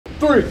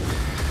3,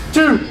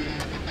 2,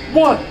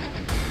 1.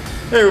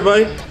 Hey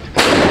everybody,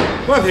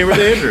 well, I'm here with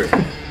Andrew.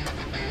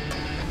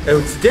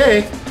 And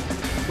today,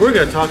 we're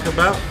going to talk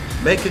about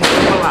making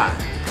jambalaya.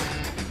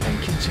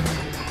 Making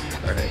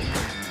jambalaya. All right.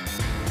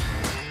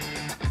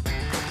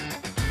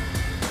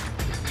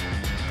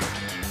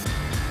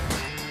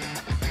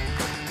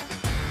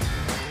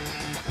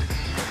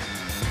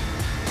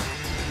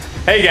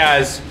 Hey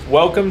guys,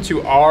 welcome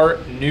to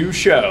our new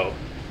show,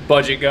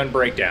 Budget Gun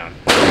Breakdown,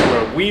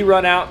 where we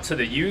run out to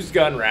the used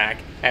gun rack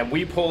and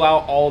we pull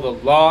out all the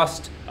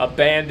lost,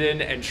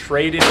 abandoned, and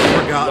traded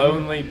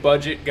lonely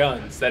budget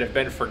guns that have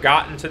been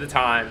forgotten to the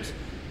times,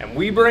 and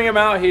we bring them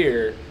out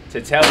here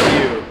to tell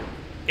you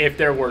if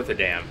they're worth a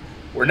damn.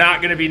 We're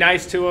not going to be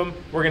nice to them.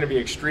 We're going to be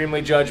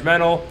extremely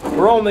judgmental.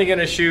 We're only going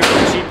to shoot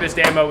the cheapest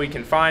ammo we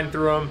can find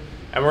through them,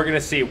 and we're going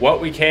to see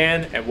what we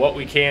can and what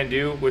we can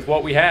do with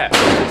what we have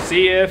to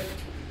see if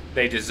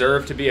they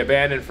deserve to be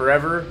abandoned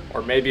forever,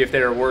 or maybe if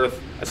they're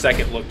worth a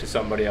second look to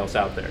somebody else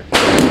out there.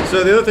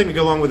 So the other thing to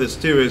go along with this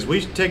too is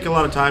we take a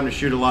lot of time to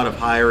shoot a lot of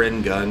higher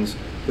end guns.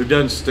 We've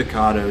done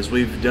staccatos,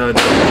 we've done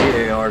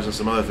GARs and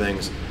some other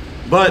things,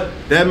 but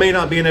that may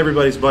not be in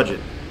everybody's budget.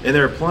 And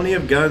there are plenty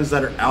of guns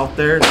that are out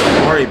there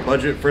that are a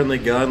budget friendly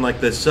gun,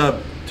 like the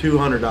sub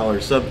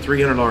 $200, sub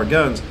 $300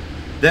 guns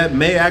that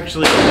may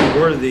actually be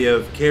worthy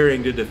of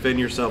carrying to defend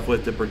yourself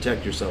with, to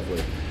protect yourself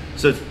with.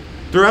 So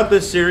throughout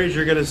this series,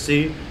 you're gonna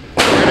see,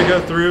 we're going to go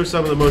through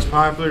some of the most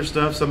popular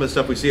stuff, some of the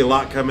stuff we see a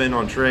lot come in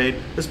on trade,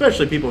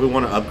 especially people who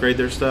want to upgrade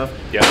their stuff.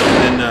 Yep.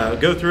 And then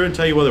go through and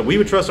tell you whether we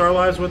would trust our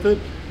lives with it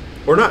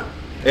or not.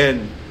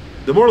 And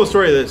the moral of the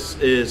story of this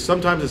is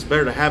sometimes it's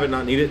better to have it,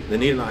 not need it, than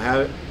need it, not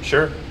have it.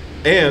 Sure.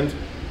 And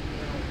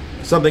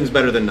something's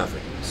better than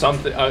nothing.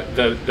 Something.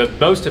 The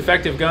most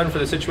effective gun for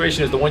the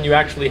situation is the one you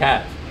actually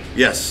have.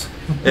 Yes.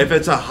 If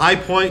it's a high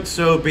point,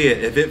 so be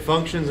it. If it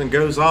functions and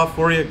goes off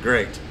for you,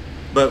 great.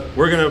 But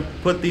we're going to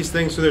put these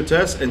things through their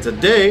test, and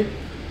today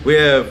we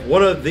have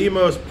one of the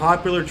most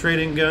popular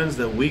trading guns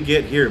that we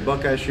get here at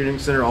Buckeye Shooting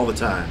Center all the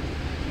time,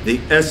 the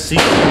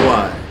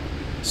SCCY.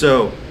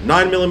 So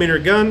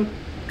 9mm gun,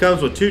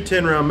 comes with 2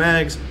 10-round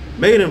mags,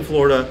 made in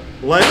Florida,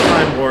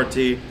 lifetime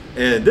warranty,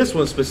 and this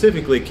one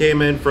specifically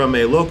came in from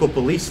a local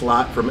police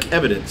lot from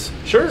evidence.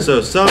 Sure.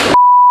 So some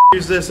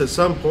used this at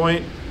some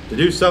point to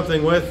do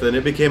something with, and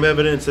it became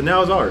evidence, and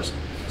now it's ours.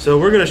 So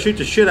we're going to shoot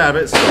the shit out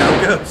of it, see how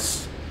it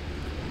goes.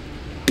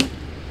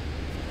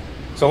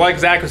 So like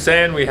Zach was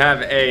saying, we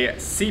have a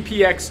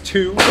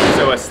CPX-2,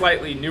 so a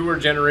slightly newer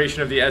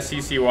generation of the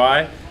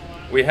SCCY.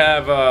 We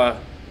have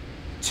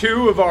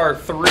 2 of our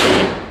 3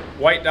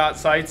 white dot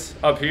sights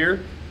up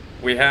here.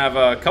 We have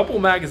a couple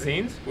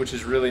magazines, which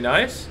is really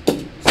nice.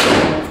 Some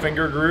cool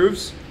finger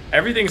grooves.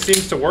 Everything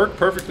seems to work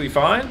perfectly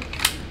fine.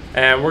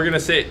 And we're gonna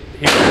sit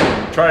here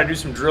and try to do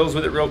some drills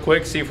with it real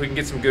quick, see if we can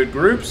get some good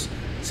groups,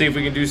 see if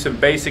we can do some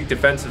basic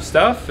defensive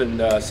stuff,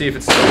 and see if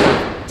it's still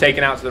worth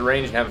taking out to the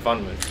range and having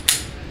fun with.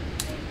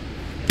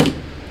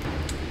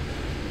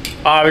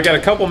 We got a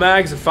couple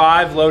mags of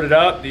 5 loaded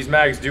up. These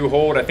mags do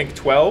hold, I think,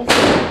 12,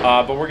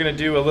 but we're gonna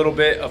do a little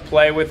bit of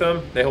play with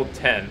them. They hold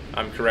 10,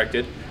 I'm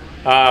corrected.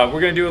 We're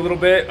gonna do a little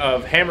bit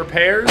of hammer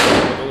pairs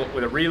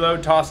with a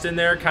reload tossed in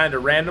there kind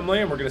of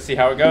randomly, and we're gonna see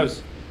how it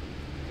goes.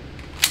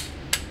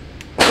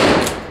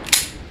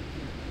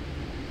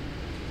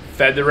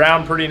 Fed the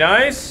round pretty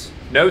nice.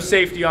 No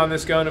safety on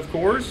this gun, of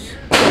course.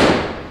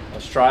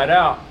 Let's try it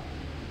out.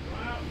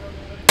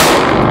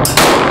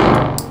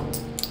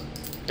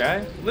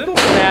 Okay, little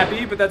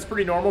snappy, but that's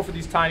pretty normal for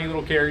these tiny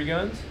little carry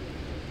guns.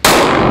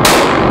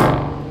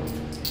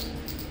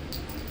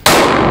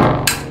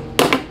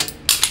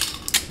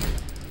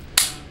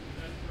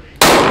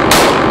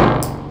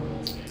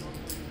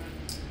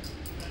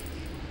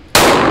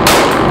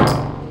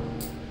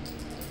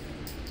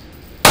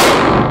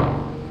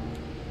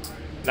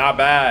 Not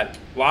bad.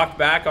 Locked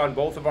back on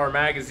both of our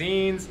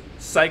magazines,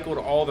 cycled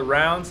all the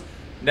rounds.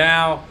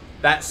 Now,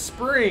 that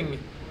spring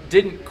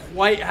didn't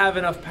quite have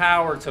enough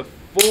power to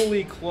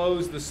fully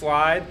close the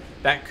slide.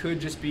 That could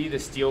just be the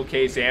steel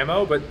case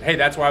ammo, but hey,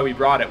 that's why we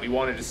brought it. We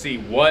wanted to see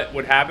what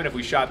would happen if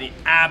we shot the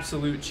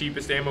absolute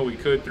cheapest ammo we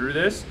could through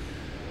this.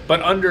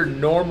 But under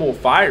normal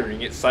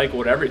firing, it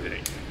cycled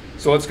everything.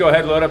 So let's go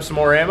ahead and load up some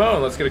more ammo,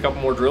 and let's get a couple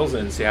more drills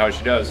in and see how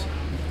she does.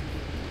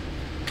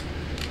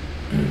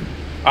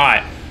 All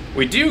right,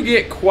 we do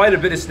get quite a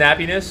bit of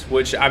snappiness,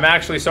 which I'm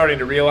actually starting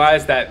to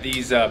realize that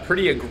these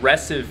pretty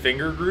aggressive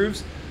finger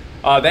grooves,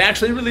 they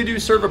actually really do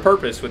serve a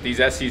purpose with these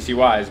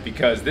SCCYs,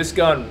 because this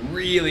gun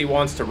really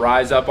wants to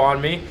rise up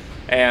on me,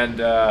 and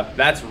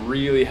that's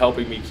really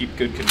helping me keep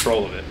good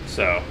control of it.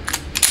 So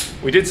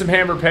we did some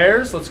hammer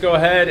pairs. Let's go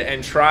ahead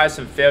and try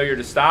some failure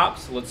to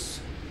stops.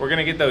 We're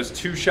gonna get those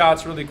 2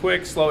 shots really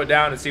quick, slow it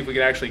down, and see if we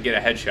can actually get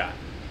a headshot.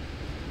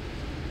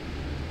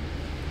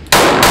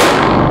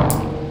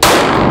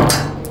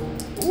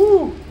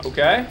 Ooh,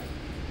 okay.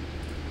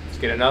 Let's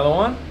get another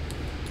one.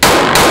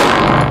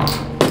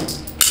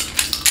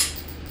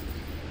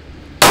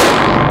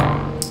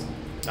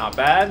 Not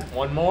bad.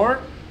 One more.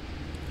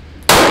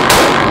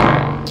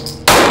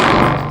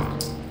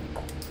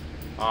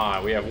 All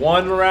right, we have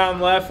 1 round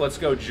left. Let's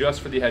go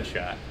just for the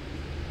headshot.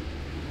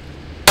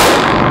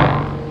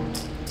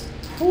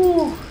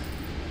 Whew.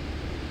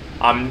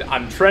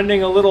 I'm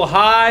trending a little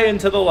high and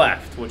to the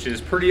left, which is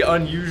pretty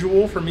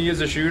unusual for me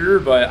as a shooter,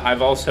 but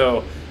I've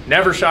also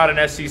never shot an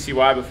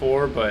SCCY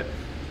before. But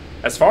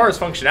as far as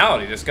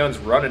functionality, this gun's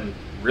running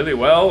really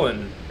well,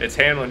 and it's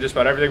handling just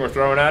about everything we're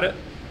throwing at it.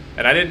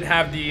 And I didn't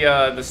have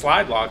the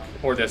slide lock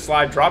or the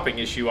slide dropping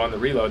issue on the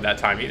reload that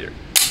time either.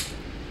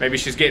 Maybe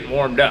she's getting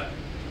warmed up.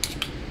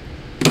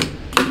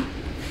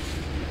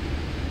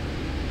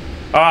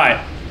 All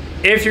right,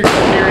 if you're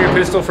gonna carry a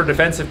pistol for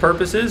defensive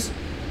purposes,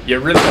 you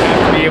really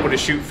have to be able to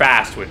shoot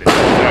fast with it.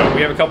 So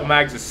we have a couple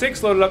mags of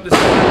 6 loaded up this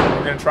time.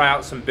 We're gonna try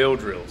out some bill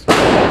drills.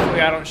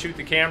 Hopefully I don't shoot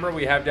the camera.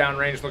 We have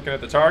downrange looking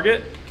at the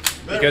target,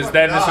 because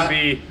then this would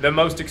be the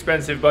most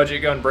expensive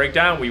budget gun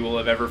breakdown we will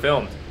have ever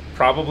filmed.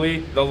 Probably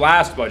the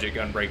last budget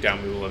gun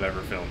breakdown we will have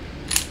ever filmed.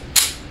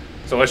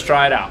 So let's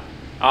try it out.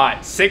 All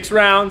right, 6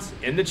 rounds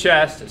in the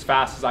chest as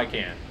fast as I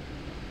can.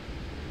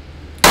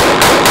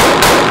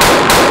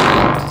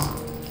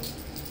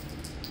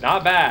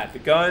 Not bad. The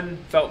gun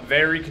felt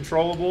very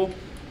controllable.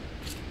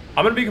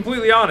 I'm gonna be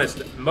completely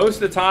honest.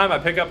 Most of the time I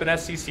pick up an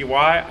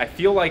SCCY, I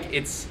feel like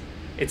it's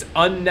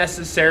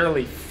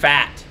unnecessarily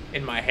fat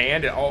in my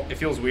hand. It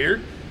feels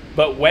weird.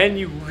 But when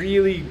you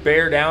really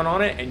bear down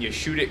on it and you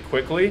shoot it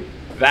quickly,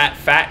 that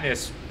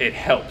fatness, it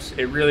helps.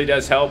 It really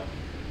does help.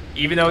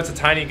 Even though it's a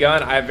tiny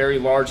gun, I have very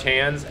large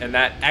hands, and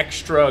that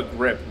extra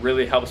grip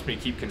really helps me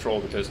keep control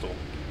of the pistol.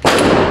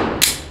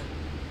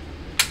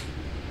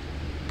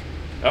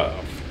 Uh-oh.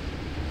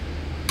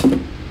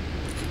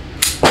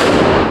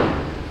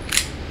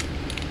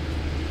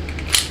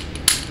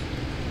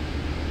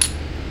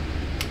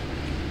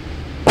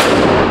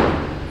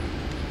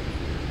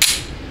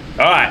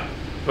 All right,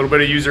 a little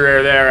bit of user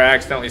error there. I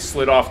accidentally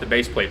slid off the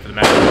base plate for the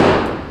mag.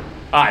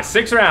 All right,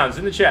 6 rounds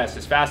in the chest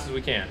as fast as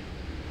we can.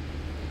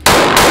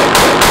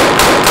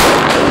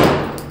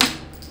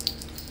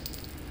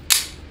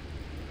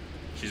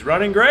 She's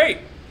running great.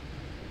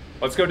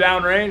 Let's go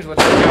downrange.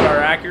 Let's check out our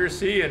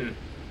accuracy and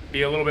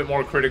be a little bit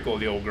more critical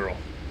of the old girl.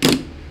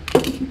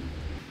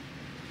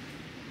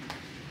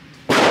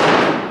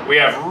 We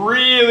have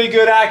really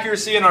good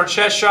accuracy in our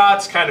chest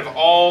shots, kind of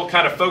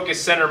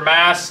focus center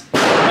mass.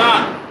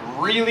 Not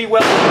really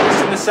well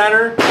focused in the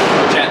center,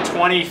 which at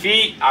 20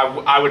 feet,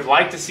 I would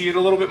like to see it a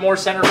little bit more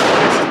center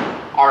focused.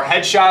 Our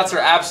headshots are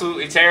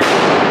absolutely terrible,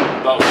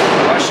 but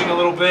we're rushing a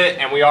little bit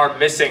and we are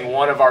missing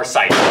one of our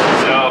sights.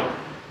 So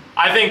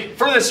I think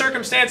for the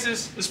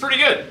circumstances, it's pretty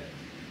good.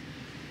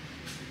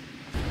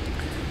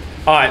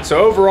 All right,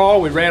 so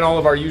overall, we ran all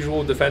of our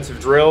usual defensive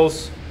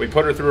drills. We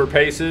put her through her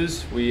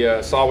paces. We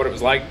saw what it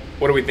was like.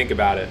 What do we think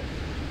about it?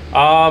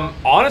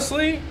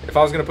 Honestly, if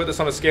I was gonna put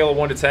this on a scale of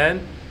 1 to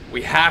 10,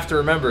 we have to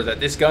remember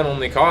that this gun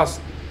only costs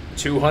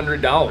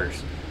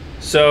 $200.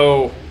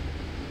 So,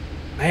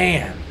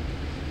 man,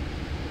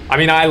 I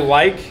mean, I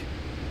like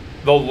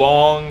the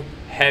long,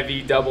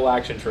 heavy double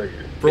action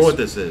trigger. For what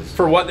this is.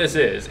 For what this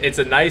is. It's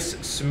a nice,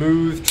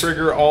 smooth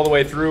trigger all the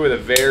way through with a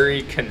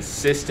very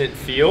consistent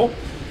feel.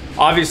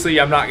 Obviously,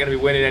 I'm not gonna be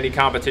winning any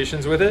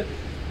competitions with it,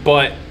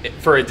 but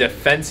for a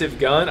defensive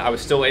gun, I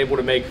was still able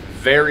to make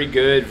very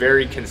good,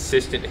 very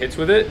consistent hits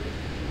with it.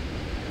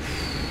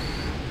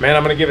 Man,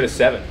 I'm gonna give it a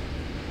 7.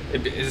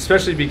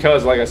 Especially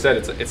because, like I said,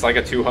 it's like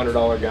a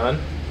 $200 gun.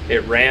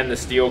 It ran the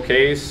steel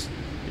case.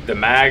 The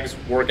mags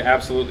work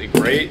absolutely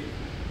great.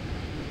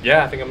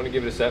 Yeah, I think I'm gonna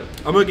give it a 7.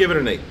 I'm gonna give it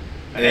an 8.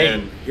 An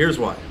and 8. Here's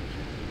why.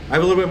 I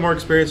have a little bit more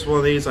experience with one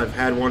of these. I've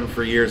had one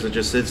for years that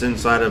just sits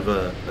inside of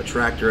a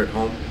tractor at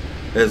home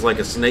as like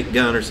a snake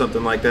gun or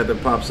something like that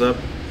that pops up.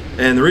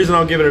 And the reason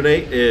I'll give it an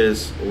 8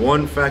 is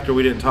one factor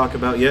we didn't talk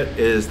about yet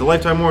is the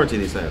lifetime warranty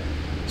these have.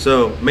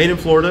 So made in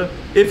Florida,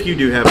 if you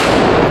do have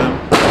them.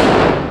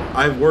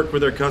 I've worked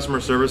with their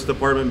customer service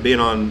department, being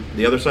on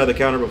the other side of the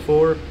counter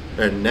before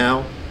and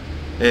now,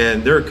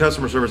 and their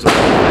customer service is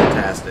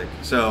fantastic.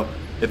 So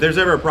if there's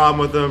ever a problem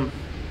with them,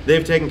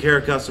 they've taken care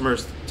of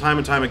customers time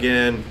and time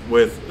again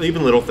with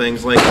even little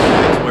things like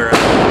bags wear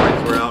out,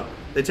 lights wear out.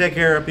 They take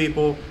care of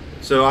people.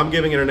 So I'm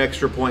giving it an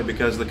extra point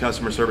because of the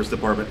customer service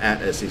department at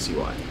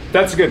SCCY.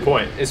 That's a good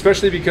point,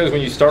 especially because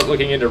when you start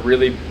looking into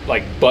really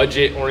like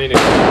budget-oriented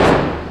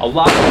guns, a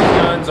lot of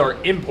these guns are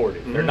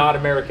imported. They're not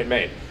American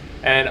made.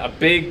 And a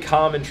big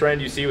common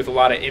trend you see with a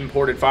lot of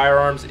imported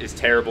firearms is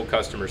terrible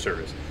customer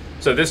service.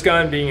 So this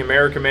gun being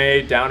American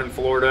made down in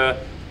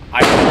Florida,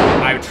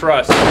 I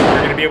trust you're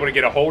going to be able to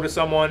get a hold of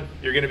someone,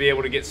 you're going to be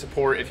able to get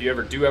support if you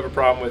ever do have a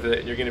problem with it,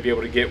 and you're going to be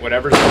able to get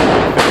whatever's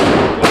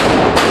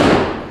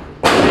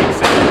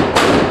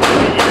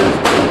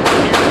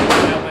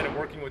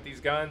working with these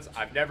guns,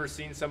 I've never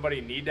seen somebody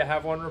need to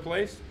have one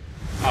replaced.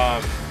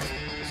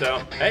 So,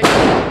 hey,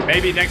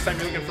 maybe next time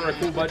you're looking for a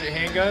cool budget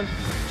handgun,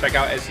 check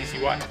out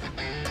SCCY.